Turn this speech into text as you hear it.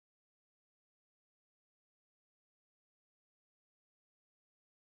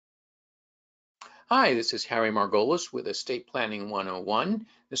Hi, this is Harry Margolis with Estate Planning 101.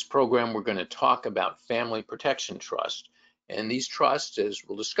 This program, we're going to talk about family protection trust. And these trusts, as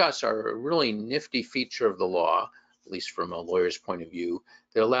we'll discuss, are a really nifty feature of the law, at least from a lawyer's point of view,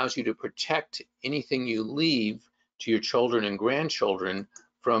 that allows you to protect anything you leave to your children and grandchildren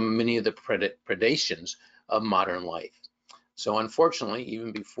from many of the predations of modern life. So unfortunately,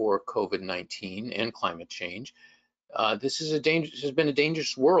 even before COVID-19 and climate change, this has been a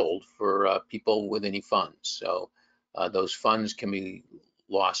dangerous world for people with any funds. So those funds can be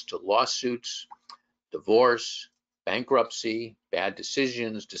lost to lawsuits, divorce, bankruptcy, bad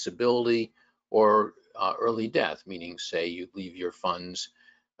decisions, disability, or early death, meaning say you leave your funds,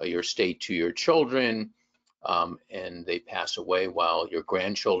 your estate to your children, and they pass away while your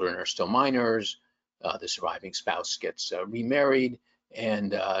grandchildren are still minors. The surviving spouse gets remarried,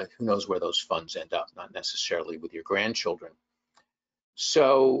 and who knows where those funds end up, not necessarily with your grandchildren.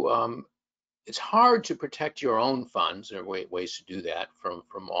 So it's hard to protect your own funds. There are ways to do that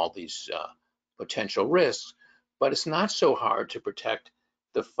from all these potential risks, but it's not so hard to protect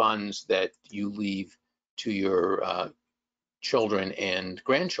the funds that you leave to your children and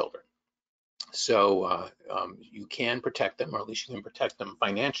grandchildren. So you can protect them, or at least you can protect them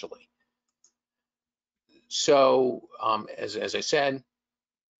financially. So as I said,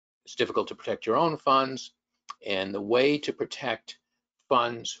 it's difficult to protect your own funds, and the way to protect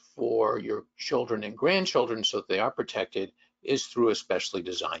funds for your children and grandchildren so that they are protected is through a specially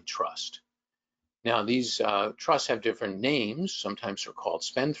designed trust. Now, these trusts have different names. Sometimes they're called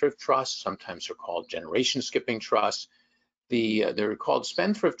spendthrift trusts, sometimes they're called generation skipping trusts. They're called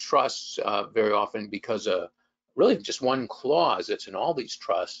spendthrift trusts very often because really just one clause that's in all these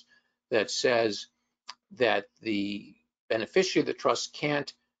trusts that says that the beneficiary of the trust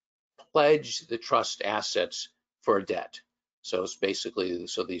can't pledge the trust assets for a debt. So it's basically,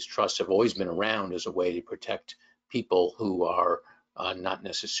 so these trusts have always been around as a way to protect people who are not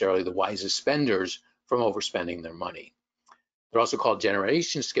necessarily the wisest spenders from overspending their money. They're also called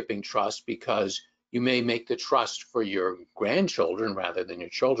generation skipping trusts because you may make the trust for your grandchildren rather than your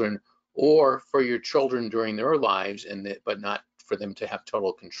children, or for your children during their lives, but not for them to have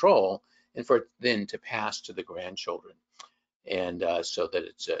total control, and for it then to pass to the grandchildren. And so that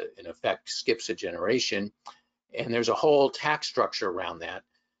it's in effect skips a generation. And there's a whole tax structure around that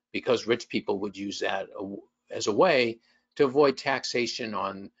because rich people would use that as a way to avoid taxation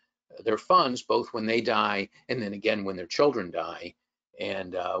on their funds, both when they die and then again when their children die.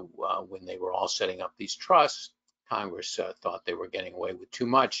 And when they were all setting up these trusts, Congress thought they were getting away with too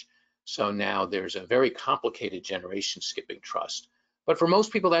much. So now there's a very complicated generation skipping trust. But for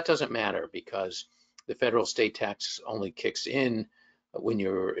most people, that doesn't matter because the federal estate tax only kicks in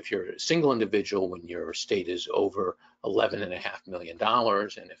if you're a single individual, when your estate is over $11.5 million,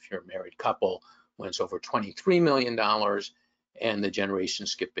 and if you're a married couple, when it's over $23 million, and the generation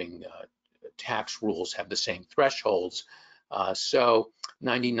skipping tax rules have the same thresholds. So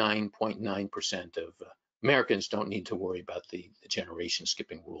 99.9% of Americans don't need to worry about the generation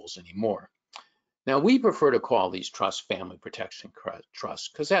skipping rules anymore. Now, we prefer to call these trusts family protection trusts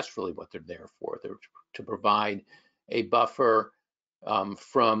because that's really what they're there for. They're to provide a buffer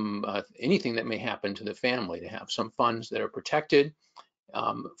from anything that may happen to the family, to have some funds that are protected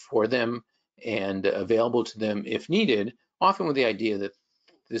for them and available to them if needed, often with the idea that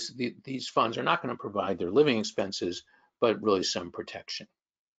these funds are not going to provide their living expenses, but really some protection.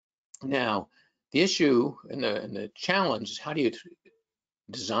 Now, the issue and the challenge is, how do you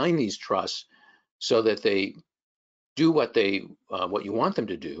design these trusts so that they do what you want them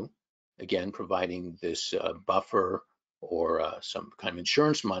to do, again, providing this buffer or some kind of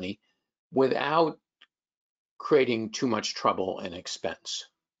insurance money without creating too much trouble and expense.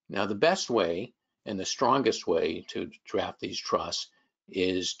 Now, the best way and the strongest way to draft these trusts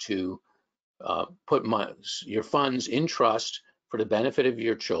is to put your funds in trust for the benefit of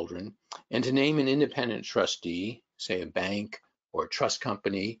your children, and to name an independent trustee, say a bank or a trust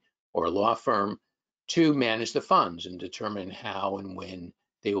company or a law firm, to manage the funds and determine how and when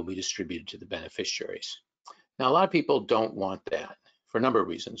they will be distributed to the beneficiaries. Now, a lot of people don't want that for a number of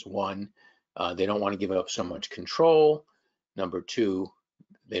reasons. One, they don't want to give up so much control. Number two,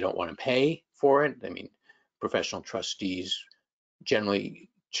 they don't want to pay for it. I mean, professional trustees generally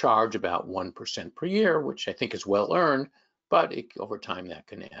charge about 1% per year, which I think is well earned, but over time that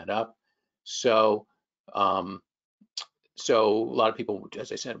can add up. So a lot of people,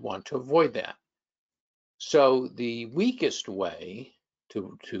 as I said, want to avoid that. So the weakest way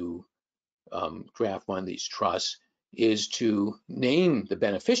to draft one of these trusts is to name the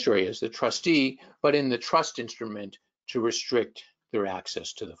beneficiary as the trustee, but in the trust instrument to restrict their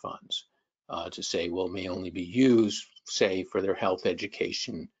access to the funds. to say, well, it may only be used, say, for their health,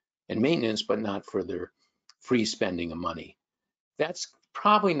 education, and maintenance, but not for their free spending of money. That's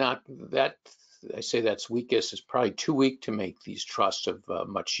probably not, that I say that's weakest. It's probably too weak to make these trusts of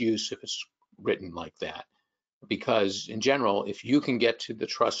much use if it's written like that. Because in general, if you can get to the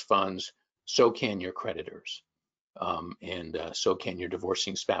trust funds, so can your creditors, and so can your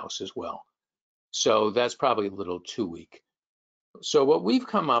divorcing spouse as well. So that's probably a little too weak. So what we've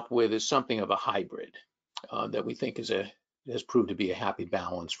come up with is something of a hybrid that we think has proved to be a happy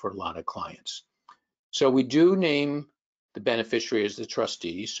balance for a lot of clients. So we do name the beneficiary as the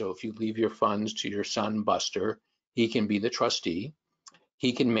trustee. So if you leave your funds to your son, Buster, he can be the trustee.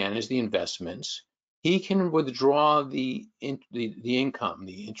 He can manage the investments. He can withdraw the income,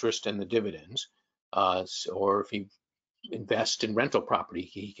 the interest and the dividends, or if he invests in rental property,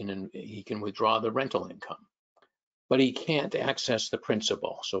 he can withdraw the rental income. But he can't access the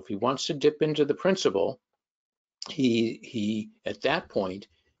principal. So if he wants to dip into the principal, he at that point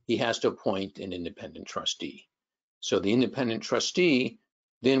he has to appoint an independent trustee. So the independent trustee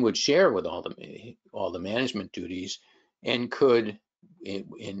then would share with all the management duties and could,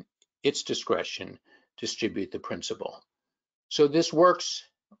 in its discretion, distribute the principal. So this works,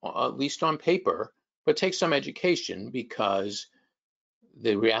 at least on paper, but takes some education, because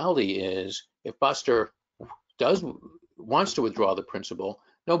the reality is if Buster wants to withdraw the principal,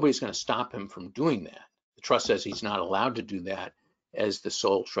 nobody's going to stop him from doing that. The trust says he's not allowed to do that as the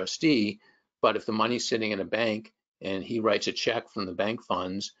sole trustee, but if the money's sitting in a bank and he writes a check from the bank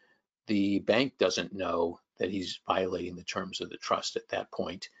funds, the bank doesn't know that he's violating the terms of the trust at that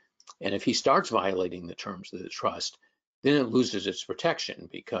point. And if he starts violating the terms of the trust, then it loses its protection,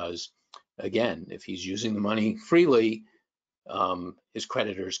 because again, if he's using the money freely, his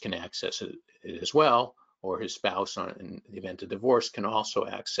creditors can access it as well, or his spouse, in the event of divorce, can also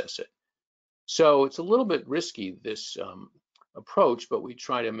access it. So it's a little bit risky, this approach, but we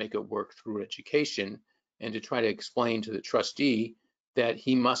try to make it work through education and to try to explain to the trustee that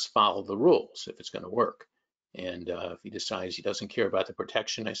he must follow the rules if it's going to work. And if he decides he doesn't care about the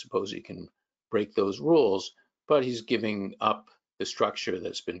protection, I suppose he can break those rules, but he's giving up the structure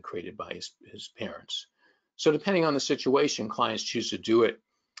that's been created by his parents. So depending on the situation, clients choose to do it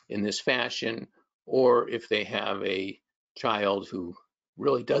in this fashion, or if they have a child who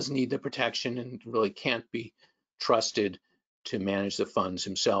really does need the protection and really can't be trusted to manage the funds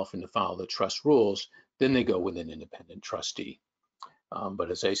himself and to follow the trust rules, then they go with an independent trustee. But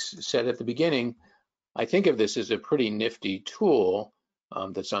as I said at the beginning, I think of this as a pretty nifty tool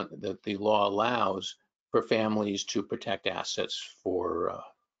that the law allows for families to protect assets for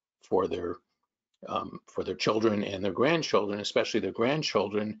their children and their grandchildren, especially their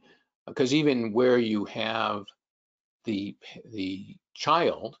grandchildren, because even where you have the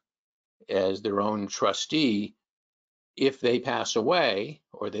child as their own trustee, if they pass away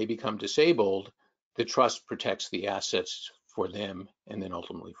or they become disabled, the trust protects the assets for them and then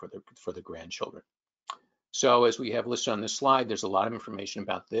ultimately for the grandchildren. So as we have listed on this slide, there's a lot of information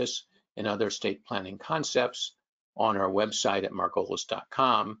about this and other estate planning concepts on our website at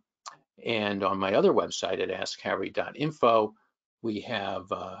margolis.com. And on my other website at askharry.info, we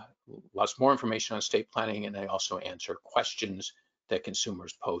have lots more information on estate planning, and I also answer questions that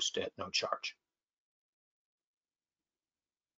consumers post at no charge.